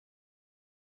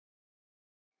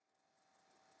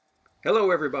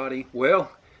Hello everybody.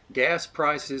 Well, gas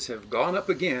prices have gone up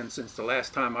again since the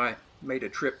last time I made a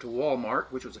trip to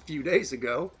Walmart, which was a few days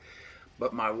ago.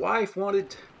 But my wife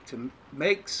wanted to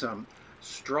make some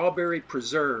strawberry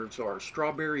preserves or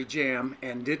strawberry jam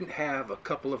and didn't have a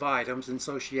couple of items, and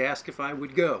so she asked if I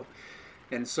would go.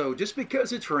 And so just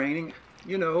because it's raining,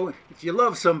 you know, if you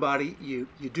love somebody, you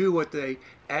do what they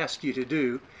ask you to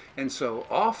do. And so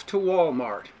off to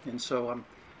Walmart. And so I'm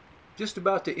just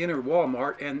about to enter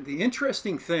Walmart, and the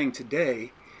interesting thing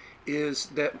today is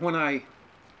that when I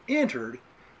entered,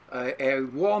 a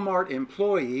Walmart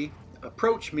employee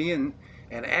approached me and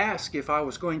asked if I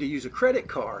was going to use a credit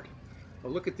card.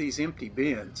 Well, look at these empty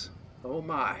bins. Oh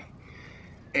my.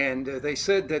 And they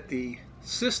said that the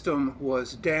system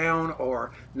was down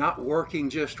or not working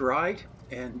just right,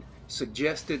 and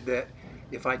suggested that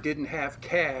if I didn't have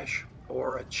cash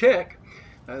or a check,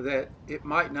 that it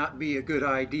might not be a good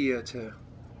idea to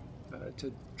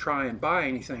try and buy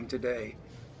anything today.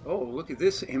 Oh, look at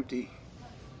this empty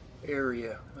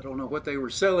area. I don't know what they were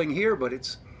selling here, but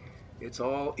it's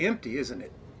all empty, isn't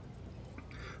it?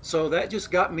 So that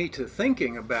just got me to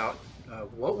thinking about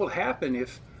what will happen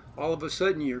if all of a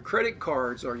sudden your credit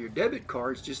cards or your debit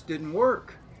cards just didn't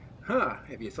work.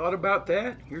 Have you thought about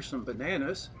that? Here's some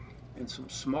bananas and some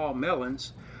small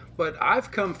melons. But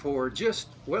I've come for just,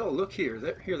 well, look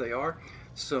here, here they are,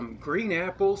 some green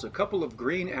apples, a couple of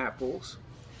green apples,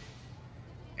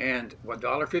 and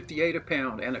 $1.58 a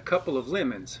pound, and a couple of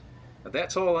lemons.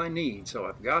 That's all I need. So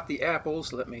I've got the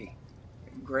apples. Let me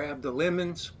grab the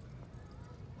lemons.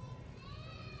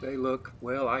 They look,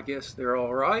 well, I guess they're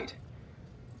all right.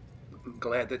 I'm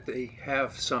glad that they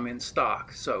have some in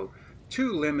stock. So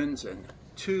 2 lemons and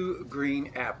 2 green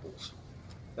apples.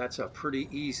 That's a pretty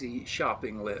easy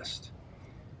shopping list.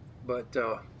 But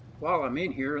while I'm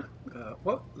in here,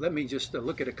 well, let me just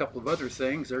look at a couple of other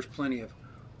things. There's plenty of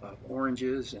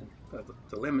oranges, and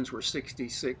the lemons were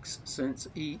 66 cents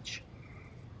each.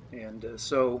 And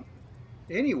so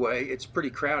anyway, it's pretty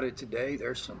crowded today.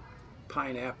 There's some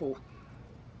pineapple.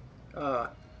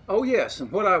 Oh yes, and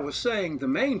what I was saying, the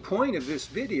main point of this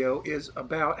video is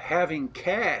about having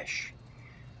cash.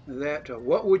 That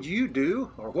what would you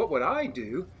do, or what would I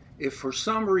do, if for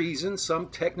some reason, some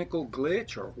technical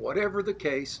glitch or whatever the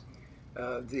case,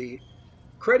 the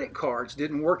credit cards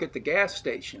didn't work at the gas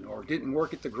station, or didn't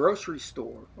work at the grocery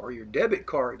store, or your debit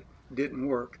card didn't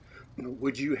work?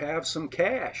 Would you have some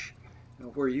cash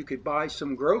where you could buy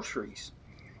some groceries?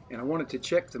 And I wanted to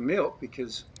check the milk,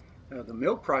 because the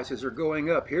milk prices are going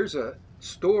up. Here's a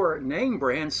store name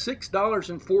brand,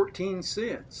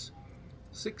 $6.14.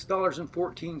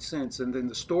 $6.14, and then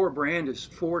the store brand is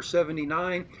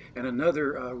 $4.79, and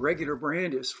another regular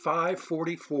brand is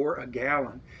 $5.44 a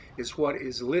gallon is what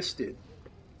is listed.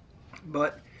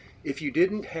 But if you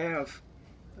didn't have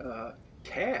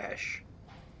cash,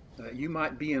 you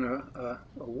might be in a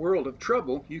world of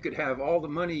trouble. You could have all the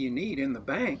money you need in the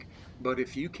bank, but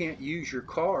if you can't use your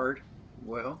card,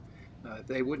 well,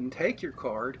 they wouldn't take your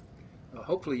card.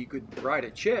 Hopefully you could write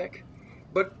a check.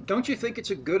 But don't you think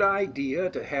it's a good idea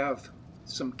to have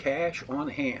some cash on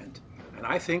hand? And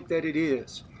I think that it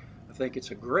is. I think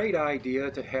it's a great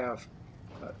idea to have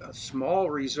a small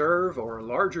reserve or a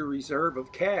larger reserve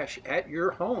of cash at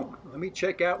your home. Let me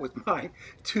check out with my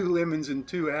 2 lemons and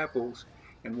 2 apples,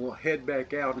 and we'll head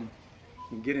back out and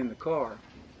get in the car.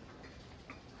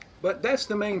 But that's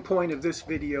the main point of this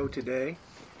video today,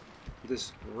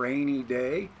 this rainy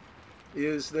day,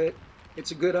 is that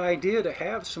it's a good idea to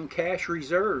have some cash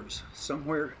reserves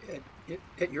somewhere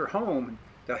at your home, and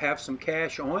to have some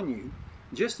cash on you,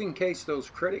 just in case those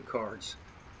credit cards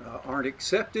aren't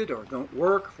accepted or don't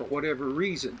work for whatever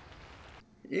reason.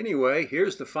 Anyway,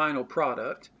 here's the final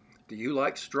product. Do you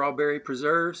like strawberry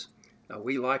preserves?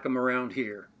 We like them around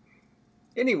here.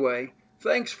 Anyway,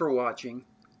 thanks for watching.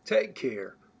 Take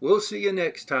care. We'll see you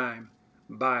next time.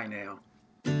 Bye now.